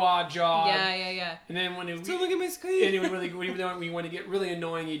 no odd job. Yeah. And then when look at my screen. And when we want to get really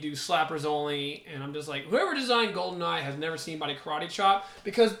annoying, you do slappers only. And I'm just like, whoever designed GoldenEye has never seen anybody karate chop,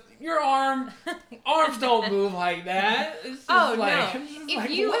 because your arms don't move like that. It's just no!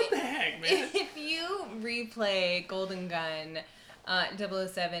 What the heck, man? If you replay Golden Gun,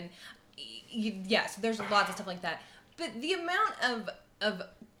 007, yes, there's lots of stuff like that. But the amount of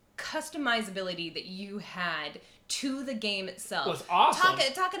customizability that you had to the game itself. Was awesome.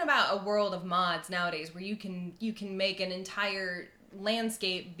 Talking about a world of mods nowadays where you can make an entire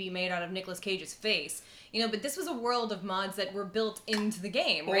landscape be made out of Nicolas Cage's face. But this was a world of mods that were built into the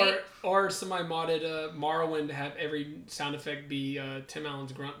game, right? Or somebody modded Morrowind to have every sound effect be Tim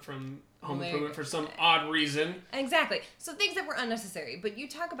Allen's grunt from Home Improvement for some odd reason. Exactly. So things that were unnecessary. But you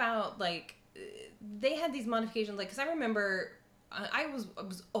talk about, like, they had these modifications, like, because I remember I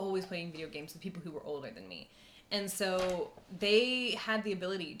was always playing video games with people who were older than me. And so they had the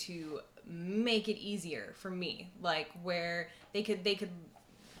ability to make it easier for me, like, where they could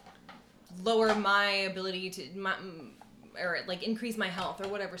lower my ability to or like increase my health or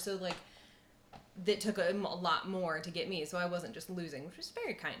whatever. So like that took a lot more to get me, so I wasn't just losing, which was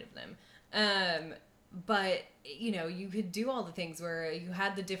very kind of them. But you could do all the things where you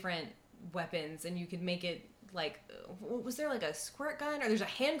had the different weapons and you could make it like, was there like a squirt gun, or there's a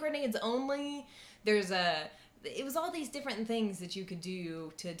hand grenades only? It was all these different things that you could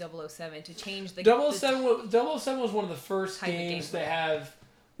do to 007 to change the... 007 was one of the first games that have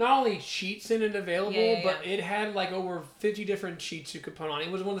not only cheats in it available, but it had like over 50 different cheats you could put on.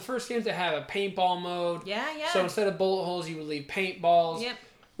 It was one of the first games to have a paintball mode. Yeah. So instead of bullet holes, you would leave paintballs. Yep.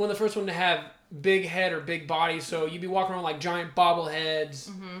 One of the first one to have big head or big body, so you'd be walking around like giant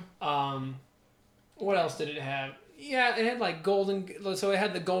bobbleheads. Mm-hmm. What else did it have? Yeah, it had like so it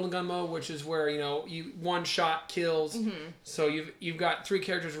had the golden gun mode, which is where, you one shot kills. Mm-hmm. So you've got 3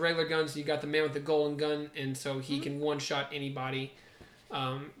 characters with regular guns, you got the man with the golden gun, and so he can one shot anybody.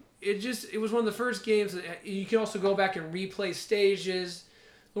 It was one of the first games that you could also go back and replay stages.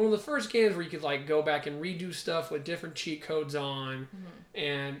 One of the first games where you could like go back and redo stuff with different cheat codes on,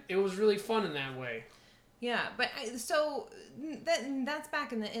 and it was really fun in that way. Yeah, but that's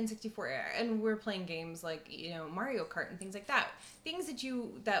back in the N64 era, and we're playing games like Mario Kart and things like that. Things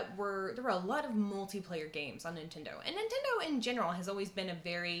there were a lot of multiplayer games on Nintendo, and Nintendo in general has always been a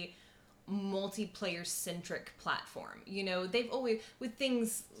very multiplayer centric platform. They've always, with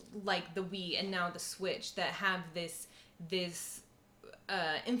things like the Wii and now the Switch, that have this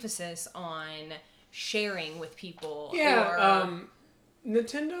emphasis on sharing with people. Yeah,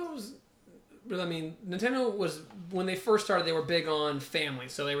 Nintendo was, when they first started, they were big on family,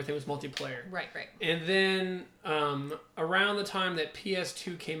 so everything was multiplayer. Right. And then around the time that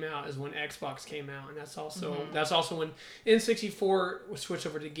PS2 came out is when Xbox came out, and that's also when N64 was switched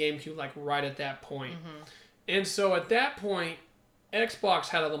over to GameCube, like right at that point. Mm-hmm. And so at that point, Xbox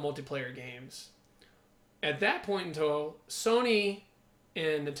had all the multiplayer games. At that point until Sony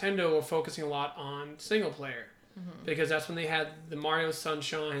and Nintendo were focusing a lot on single player, because that's when they had the Mario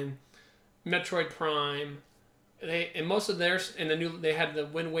Sunshine, Metroid Prime, they had the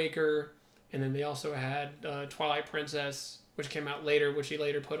Wind Waker, and then they also had Twilight Princess, which came out later, which he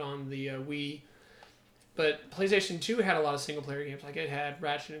later put on the Wii. But PlayStation 2 had a lot of single player games, like it had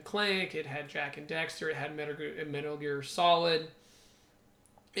Ratchet and Clank, it had Jak and Daxter, it had Metal Gear Solid.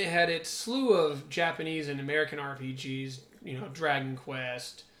 It had its slew of Japanese and American RPGs, Dragon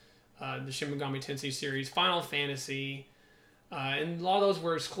Quest, the Shin Megami Tensei series, Final Fantasy, and a lot of those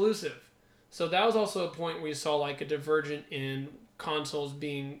were exclusive. So that was also a point where you saw like a divergent in consoles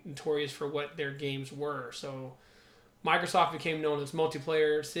being notorious for what their games were. So Microsoft became known as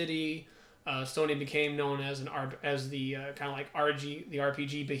Multiplayer City. Sony became known as the kind of like the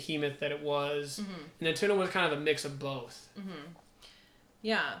RPG behemoth that it was. Mm-hmm. And Nintendo was kind of a mix of both. Mm-hmm.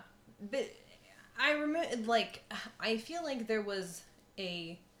 Yeah, but I remember, like, I feel like there was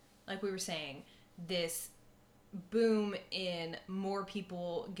like we were saying, this boom in more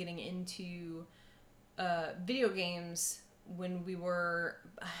people getting into video games when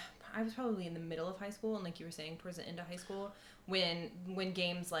I was probably in the middle of high school, and like you were saying, towards the end of high school, when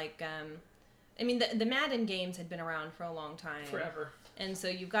games like the Madden games had been around for a long time, forever, and so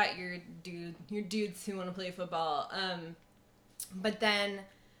you've got your dudes who want to play football, but then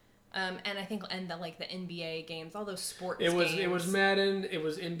and I think the NBA games, all those sports games. It was Madden, it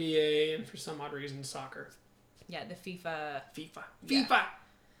was NBA, and for some odd reason soccer. Yeah, the FIFA. Yeah.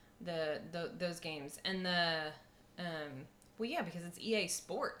 Those games, and because it's EA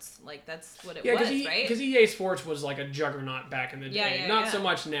Sports, like that's what it was, right? Because EA Sports was like a juggernaut back in the day. Not so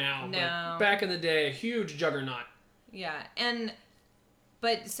much now, no. But back in the day, a huge juggernaut. Yeah,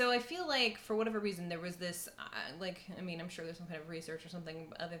 but so I feel like for whatever reason there was this, I'm sure there's some kind of research or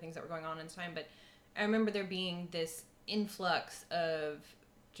something, other things that were going on in this time, but I remember there being this influx of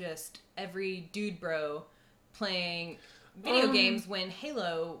just every dude bro playing video games when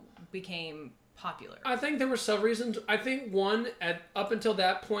Halo became popular. I think there were several reasons. I think one, up until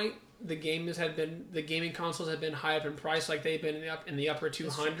that point, the gaming consoles had been high up in price, like they've been in the upper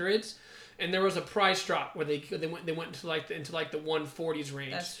 200s. and there was a price drop where they went into like the 140s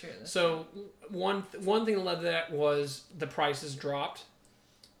range. That's true. So one thing that led to that was the prices dropped.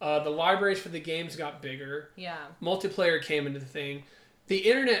 The libraries for the games got bigger. Yeah. Multiplayer came into the thing. The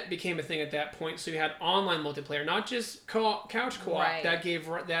internet became a thing at that point, so you had online multiplayer, not just couch co-op.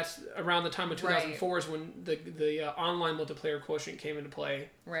 Right. That's around the time of 2004 is when the online multiplayer quotient came into play.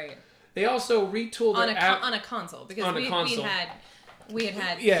 Right. They also retooled on a console because we had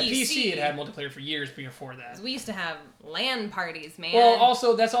had PC had multiplayer for years before that. We used to have LAN parties, man. Well,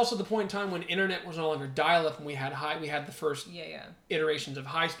 also that's also the point in time when internet was no longer dial-up, and we had the first iterations of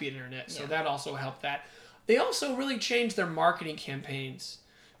high-speed internet, so that also helped that. They also really changed their marketing campaigns,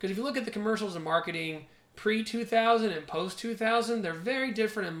 because if you look at the commercials and marketing pre-2000 and post-2000, they're very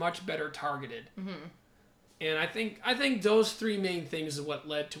different and much better targeted. Mm-hmm. And I think those three main things is what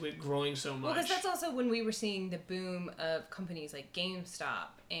led to it growing so much. Well, because that's also when we were seeing the boom of companies like GameStop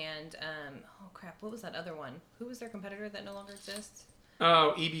and what was that other one? Who was their competitor that no longer exists?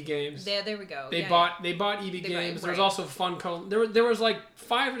 Oh, EB Games. There we go. They bought EB Games. Right. There was also Funko. There was like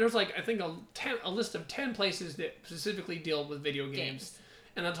 5. There was like I think a list of 10 places that specifically deal with video games.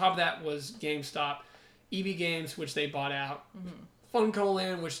 And on top of that was GameStop, EB Games, which they bought out. Mm-hmm. Funko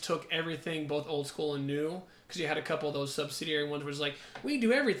Land, which took everything, both old school and new, because you had a couple of those subsidiary ones, which was like, we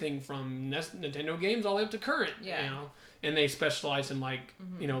do everything from Nintendo games all the way up to current, you know, and they specialize in like,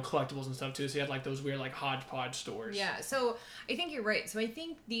 you know, collectibles and stuff too. So you had like those weird like hodgepodge stores. Yeah, so I think you're right. So I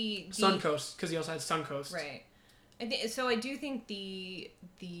think the Suncoast, because he also had Suncoast. Right. I do think the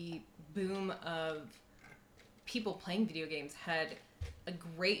boom of people playing video games had a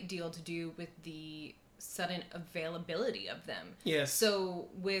great deal to do with the sudden availability of them. Yes. So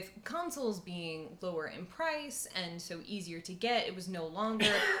with consoles being lower in price and so easier to get, it was no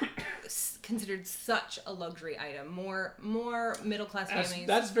longer considered such a luxury item. More middle class families.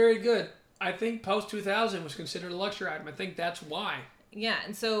 That's very good. I think post 2000 was considered a luxury item. I think that's why. Yeah,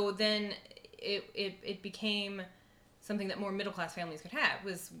 and so then it became something that more middle class families could have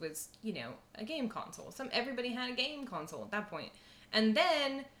was you know, a game console. Everybody had a game console at that point. And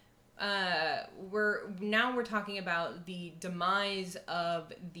then we're talking about the demise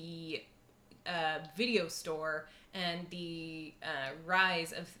of the video store and the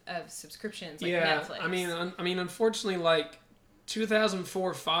rise of subscriptions like Netflix. I mean, unfortunately, like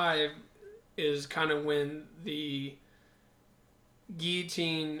 2004-05 is kind of when the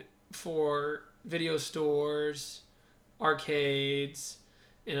guillotine for video stores, arcades,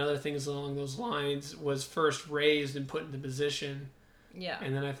 and other things along those lines was first raised and put into position. Yeah.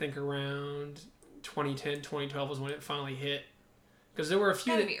 And then I think around 2010, 2012 was when it finally hit. Because there were a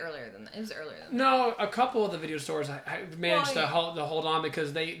few... It be earlier than that. It was earlier than that. No, a couple of the video stores I managed to hold on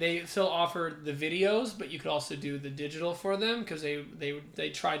because they still offered the videos, but you could also do the digital for them because they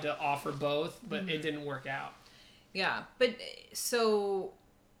tried to offer both, but it didn't work out. Yeah. But so,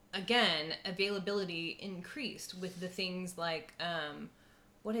 again, availability increased with the things like...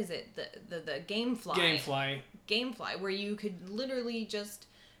 what is it? The Gamefly, where you could literally just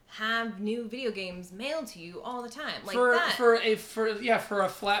have new video games mailed to you all the time, like for a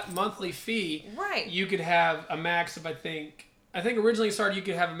flat monthly fee. Right. You could have a max of I think originally it started you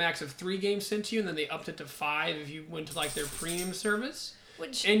could have a max of 3 games sent to you, and then they upped it to 5 if you went to like their premium service.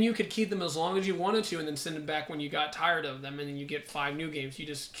 And you could keep them as long as you wanted to, and then send them back when you got tired of them, and then you get 5 new games. You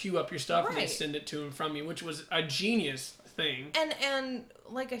just queue up your stuff and they send it to them from you, which was a genius thing. And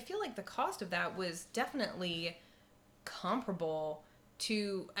like I feel like the cost of that was definitely comparable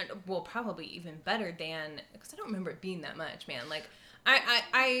to, well, probably even better than, because I don't remember it being that much, man. Like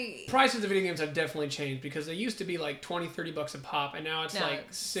I prices of video games have definitely changed because they used to be like $20-$30 a pop, and now it's like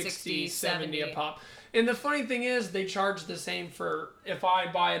 60, 70 a pop. And the funny thing is, they charge the same for if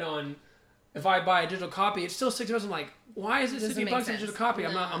I buy a digital copy, it's still $60. I'm like, why is it $60 a digital copy? No.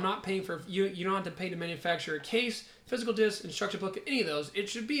 I'm not paying for you. You don't have to pay to manufacture a case, physical disc, instruction book, any of those. It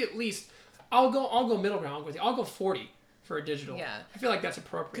should be at least. I'll go middle ground with you. I'll go $40 for a digital. Yeah, I feel like that's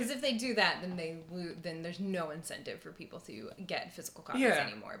appropriate. Because if they do that, then there's no incentive for people to get physical copies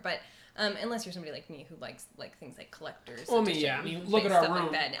anymore. But unless you're somebody like me who likes things like collectors. Well, look at our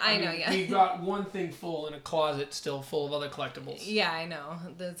room. Like I know. We've got one thing full in a closet still full of other collectibles. Yeah, I know.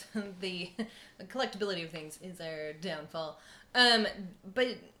 The collectability of things is our downfall.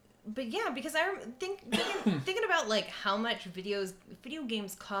 But yeah, because I'm thinking about like how much video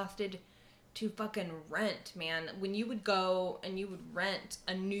games costed to fucking rent, man. When you would go and you would rent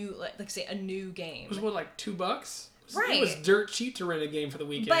a new, like say a new game. It was what, like $2? Right. It was dirt cheap to rent a game for the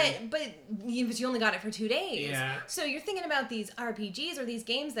weekend. But you only got it for 2 days. Yeah. So you're thinking about these RPGs or these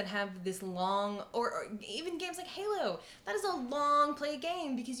games that have this long, or even games like Halo. That is a long play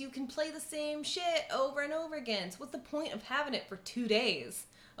game because you can play the same shit over and over again. So what's the point of having it for 2 days?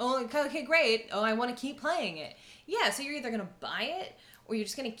 Oh, okay, great. Oh, I want to keep playing it. Yeah, so you're either going to buy it or you're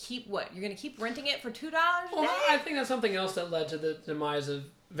just going to keep what? You're going to keep renting it for $2 a day? Well, I think that's something else that led to the demise of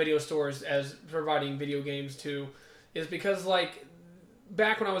video stores as providing video games too, is because like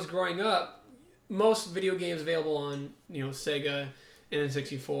back when I was growing up, most video games available on Sega and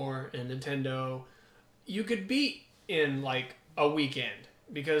N64 and Nintendo, you could beat in like a weekend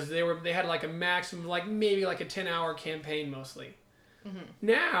because they had like a maximum like maybe like a 10-hour campaign mostly. Mm-hmm.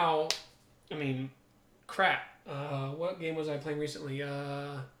 Now, I mean, crap. What game was I playing recently?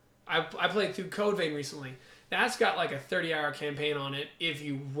 I played through Code Vein recently. That's got like a 30-hour campaign on it if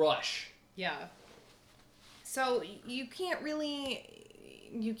you rush. Yeah. So you can't really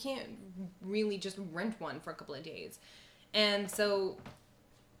just rent one for a couple of days. And so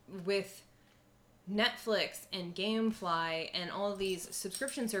with Netflix and GameFly and all of these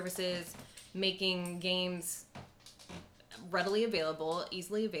subscription services making games readily available,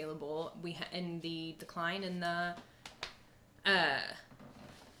 easily available, and the decline in the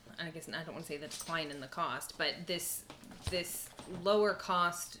I guess I don't want to say the decline in the cost, but this lower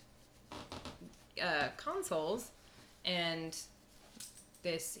cost consoles and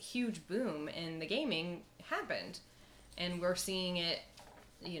this huge boom in the gaming happened, and we're seeing it.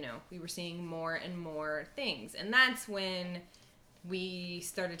 We were seeing more and more things, and that's when we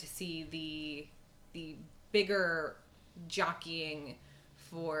started to see the bigger jockeying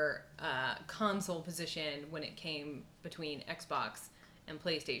for console position when it came between Xbox and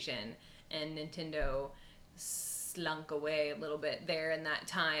PlayStation, and Nintendo slunk away a little bit there in that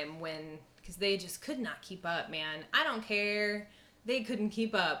time because they just could not keep up, man. I don't care. They couldn't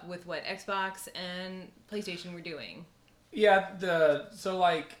keep up with what Xbox and PlayStation were doing. Yeah,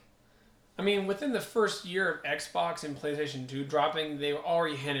 within the first year of Xbox and PlayStation 2 dropping, they were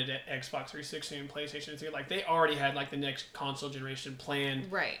already hinted at Xbox 360 and PlayStation 3. Like, they already had, like, the next console generation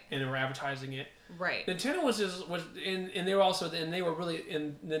planned. Right. And they were advertising it. Right. Nintendo they were also, and they were really,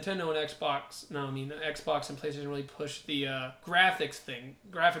 in Nintendo and Xbox, Xbox and PlayStation really pushed the graphics thing.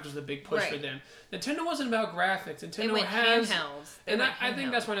 Graphics was the big push for them. Nintendo wasn't about graphics. Nintendo handhelds. And I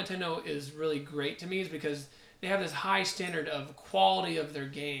think that's why Nintendo is really great to me, is because they have this high standard of quality of their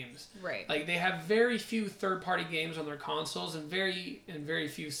games. Right. Like, they have very few third-party games on their consoles and very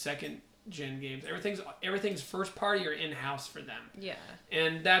few second-gen games. Everything's first-party or in-house for them. Yeah.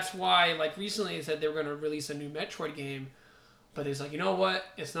 And that's why, like, recently they said they were going to release a new Metroid game, but it's like, you know what?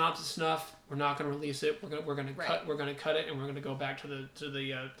 It's not to snuff. We're not going to release it. We're going to cut it, and we're going to go back to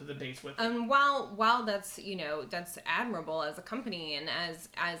the base with it. And while that's that's admirable as a company and as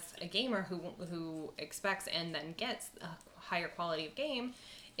a gamer who expects and then gets a higher quality of game,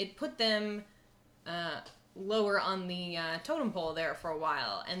 it put them lower on the totem pole there for a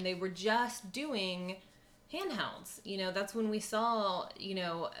while, and they were just doing handhelds. That's when we saw,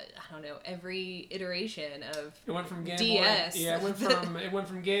 I don't know, every iteration of it went from Game DS. Boy. Yeah, it went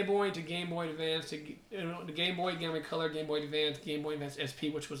from Game Boy to Game Boy Advance to Game Boy, Game Boy Color, Game Boy Advance, Game Boy Advance SP,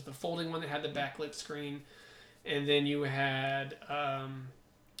 which was the folding one that had the backlit screen, and then you had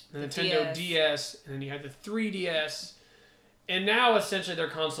the Nintendo DS, and then you had the 3DS. And now, essentially, their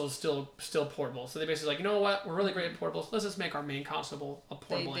console is still portable. So they basically like, you know what? We're really great at portables. Let's just make our main console a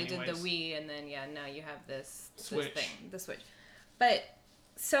portable They anyways. did the Wii, and then, now you have this Switch. The Switch. But,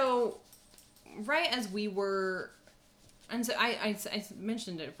 so, right as we were... And so I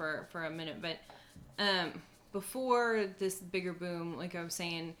mentioned it for a minute, but before this bigger boom, like I was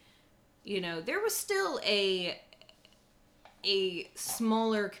saying, there was still a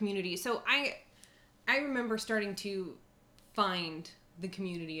smaller community. So I remember starting to find the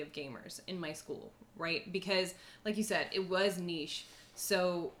community of gamers in my school, right? Because, like you said, it was niche,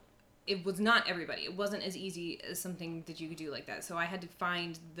 so it was not everybody. It wasn't as easy as something that you could do like that. So I had to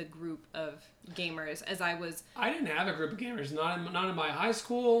find the group of gamers as I was... I didn't have a group of gamers, not in my high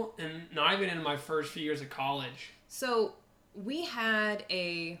school, and not even in my first few years of college. So we had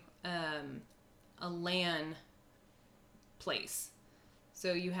a LAN place.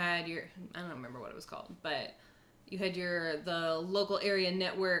 So you had your... I don't remember what it was called, but... You had the local area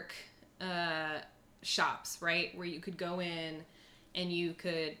network shops, right? Where you could go in and you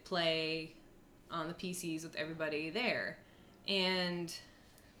could play on the PCs with everybody there. And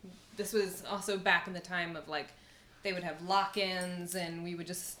this was also back in the time of, like, they would have lock-ins and we would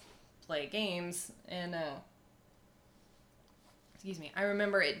just play games. And, excuse me, I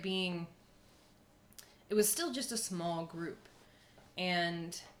remember it being it was still just a small group,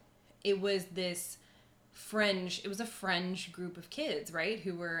 and it was a fringe group of kids, right,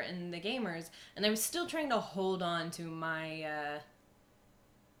 who were in the gamers, and I was still trying to hold on to my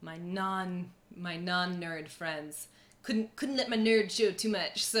my non-nerd friends. Couldn't let my nerd show too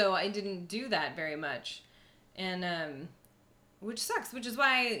much, so I didn't do that very much, and which sucks. Which is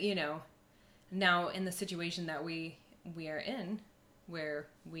why, you know, now in the situation that we are in, where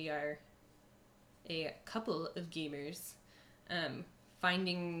we are a couple of gamers,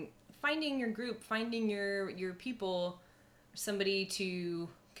 finding your group, finding your people, somebody to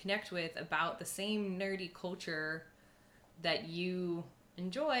connect with about the same nerdy culture that you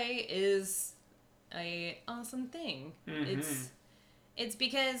enjoy is a awesome thing. Mm-hmm. It's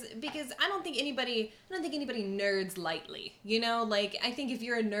because I don't think anybody nerds lightly. You know, like, I think if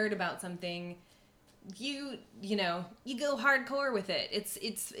you're a nerd about something, you know, you go hardcore with it.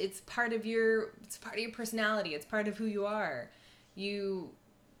 It's part of your personality. It's part of who you are. You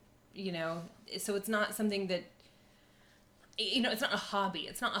know, so it's not something that, you know, it's not a hobby.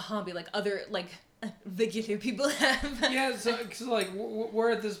 It's not a hobby like other, like, regular people have. Yeah, so like we're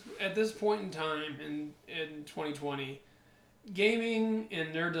at this point in time in 2020, gaming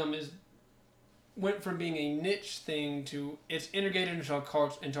and nerddom went from being a niche thing to it's integrated into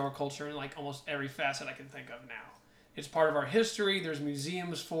our culture in like almost every facet I can think of now. It's part of our history. There's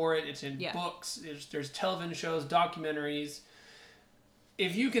museums for it. It's in books. There's television shows, documentaries.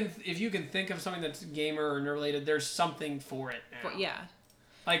 If you can think of something that's gamer or nerd related, there's something for it now. Yeah.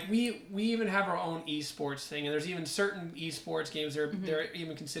 Like we even have our own esports thing, and there's even certain esports games they're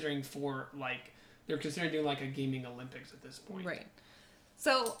even considering for, like, they're considering doing like a gaming Olympics at this point. Right.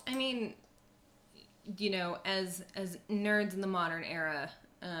 So I mean, you know, as nerds in the modern era,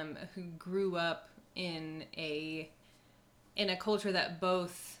 who grew up in a culture that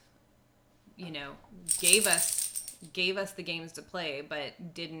both, you know, gave us the games to play,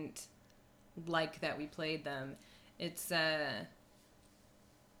 but didn't like that we played them. It's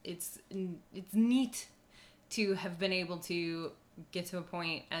neat to have been able to get to a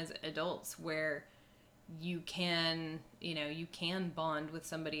point as adults where you can bond with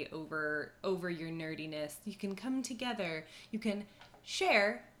somebody over your nerdiness. You can come together. You can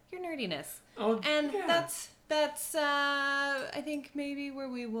share your nerdiness. Oh, and yeah. that's I think maybe where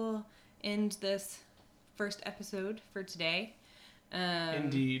we will end this first episode for today.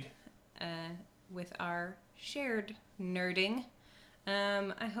 Indeed. With our shared nerding.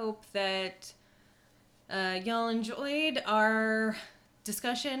 I hope that y'all enjoyed our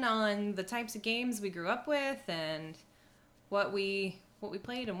discussion on the types of games we grew up with and what we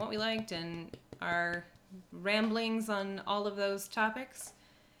played and what we liked, and our ramblings on all of those topics.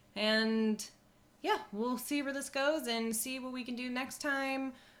 And yeah, we'll see where this goes and see what we can do next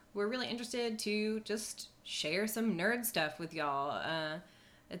time. We're really interested to just share some nerd stuff with y'all.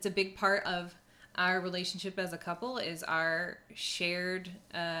 It's a big part of our relationship as a couple is our shared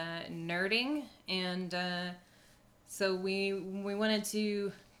nerding, and so we wanted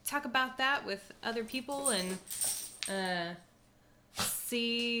to talk about that with other people and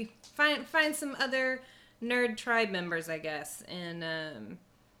find some other nerd tribe members, I guess. And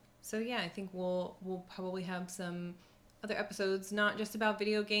so yeah, I think we'll probably have some other episodes, not just about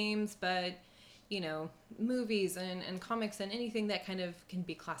video games, but, you know, movies and comics and anything that kind of can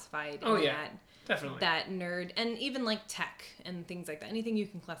be classified in definitely that nerd, and even like tech and things like that. Anything you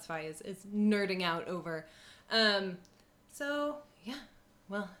can classify as nerding out over. So yeah,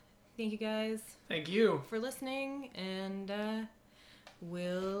 well, thank you guys. Thank you for listening, and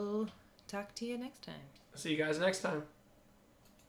we'll talk to you next time. See you guys next time.